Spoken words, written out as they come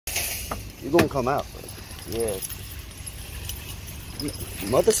You're gonna come out. Yeah.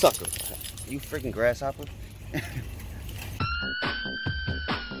 Mother sucker. You freaking grasshopper.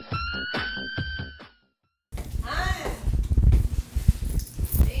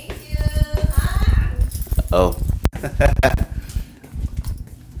 Thank you. Oh.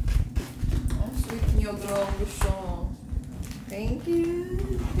 Ang sweet niyo, grabe siya. Thank you.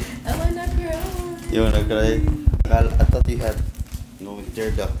 I wanna cry. You wanna cry? I thought you had no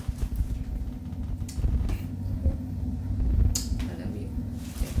tear duct. I love you.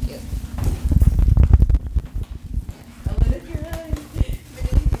 Thank you. I wanna cry.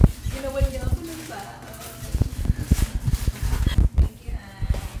 Ginawan niya ako ng sao. Thank you,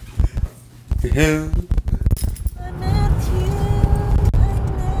 Yeah. I met you. I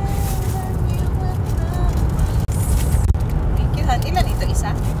never knew what love was. Thank you, Han. Ilan ito?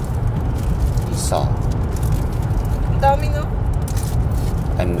 Isa? Saw. Ang dami, no?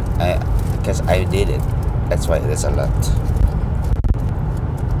 Because I did it. That's why there's a lot.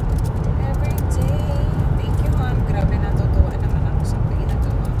 Every day. Thank you, Han. Grabe, natutuwa naman ako sa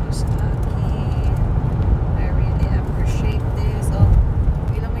pinagawa mo sa akin. I really appreciate this. Oh,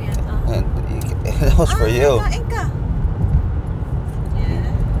 ilan mo yan? And that was for you. Kain ka. Yeah.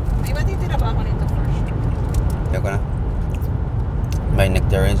 May matitira ba ako nito first? Ayoko na. May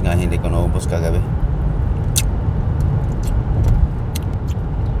nectarines nga hindi ko naubos kagabi.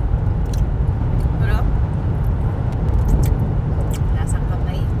 Ano? Lasang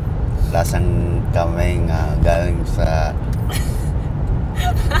kamay. Lasang kamay nga galing sa...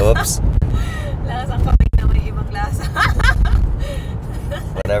 Oops. Lasang kamay na may ibang lasa.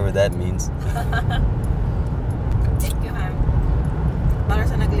 Whatever that means. Thank you, Han. Para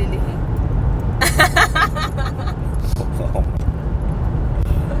sa naglilihi.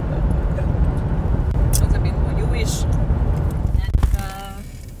 Ang sabihin mo, you wish. I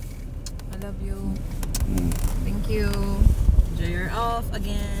love you. Thank you. Enjoy your off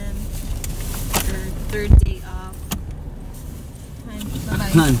again. Your third day off.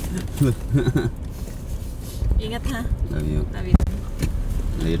 Bye-bye. Ingat, ha? Love you. Love you.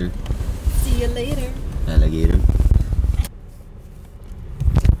 Later. See you later. Alligator.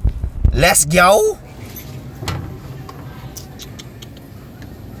 Let's go!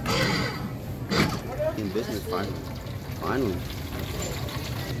 In business, finally.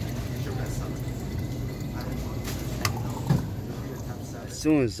 As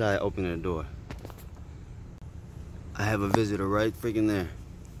soon as I open the door, I have a visitor right freaking there.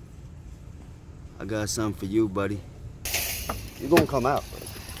 I got something for you, buddy. You're gonna come out.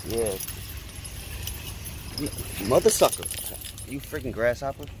 Yeah. Mother sucker. You freaking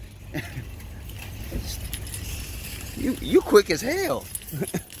grasshopper. You quick as hell.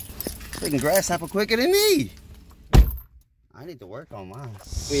 Freaking grasshopper quicker than me. I need to work on mine.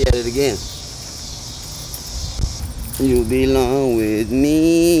 We at it again. You belong with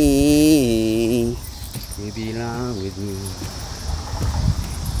me. You belong with me.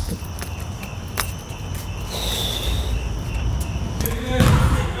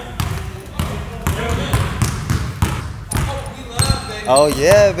 Oh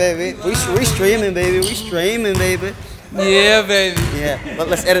yeah, baby. We streaming, baby. We streaming, baby. Yeah, baby. Yeah, but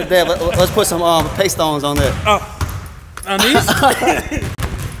let's edit that. Let's put some paste ons on there. Oh, on these? What's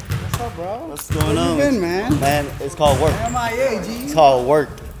up, bro? What's going on? Where you been, man? Man, it's called work. MIA, G. It's called work.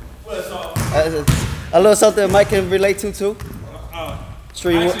 A little something Mike can relate to too.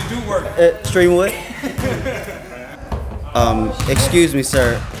 Stream I actually do work. Stream what? Excuse me,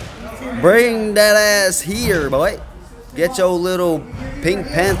 sir. Bring that ass here, boy. Get your little Pink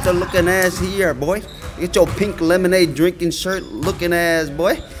Panther looking ass here, boy. Get your pink lemonade drinking shirt looking ass,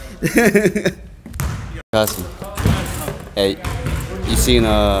 boy. Cousin, hey, you seen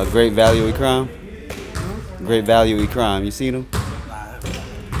Great Value of Crime? Great Value of Crime, you seen him?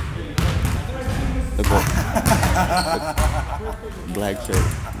 Look what? Black shirt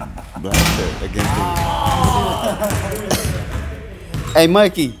against the. Hey,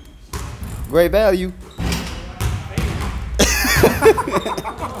 Mikey, Great Value.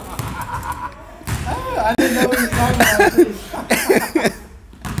 I didn't know what you were talking about.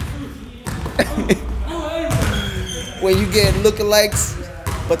 When you get lookalikes,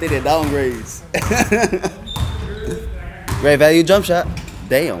 but they did downgrades. Great Value jump shot.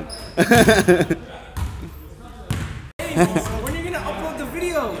 Damn. When are you gonna upload the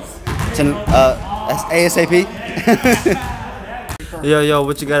videos? That's ASAP. Yo,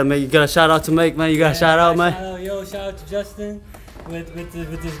 what you gotta make? You got a shout out to make, man. You got a shout out, man. Shout out to Justin with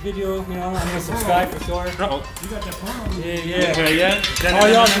this video. You know, I'm gonna subscribe for sure. You got the phone. Yeah. All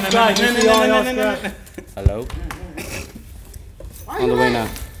y'all subscribe. All y'all subscribe. Hello. On the way now.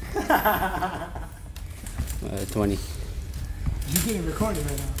 20. You're getting recorded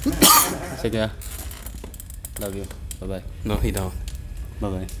right now. Say yeah. Love you. Bye bye. No, he don't. Bye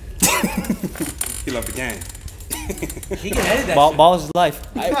bye. He love the game. He can edit that. Balls is life.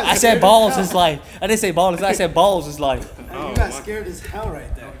 I said balls is life. I didn't say balls. I said balls is life. You got scared as hell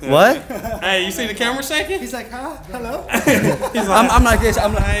right there. What? Hey, you see the camera shaking? He's like, huh? Hello? I'm like this.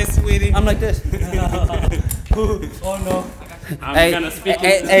 I'm like, Hey, sweetie. I'm like this. Oh no. I'm Hey, gonna speak.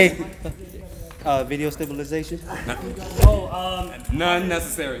 hey. Video stabilization. Oh, None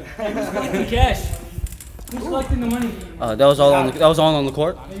necessary. collecting cash. Who's collecting the money? That was all on the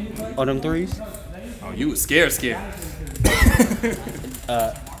court. On them threes. Oh, you was scared.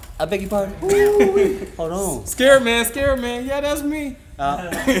 I beg your pardon. Hold on. Scared man. Yeah, that's me.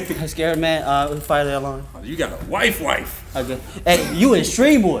 Scared man. Fire the alarm. Oh, you got a wife. Okay. Hey, you in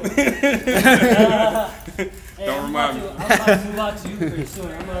Streamwood. Hey, Don't remind me. I'm about to move out to you pretty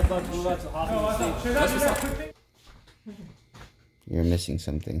soon. I'm about to move out to Hoffman State. You're missing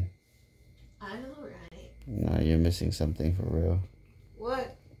something. I know, right? No, you're missing something for real.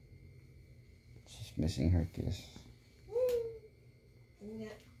 What? She's missing her kiss.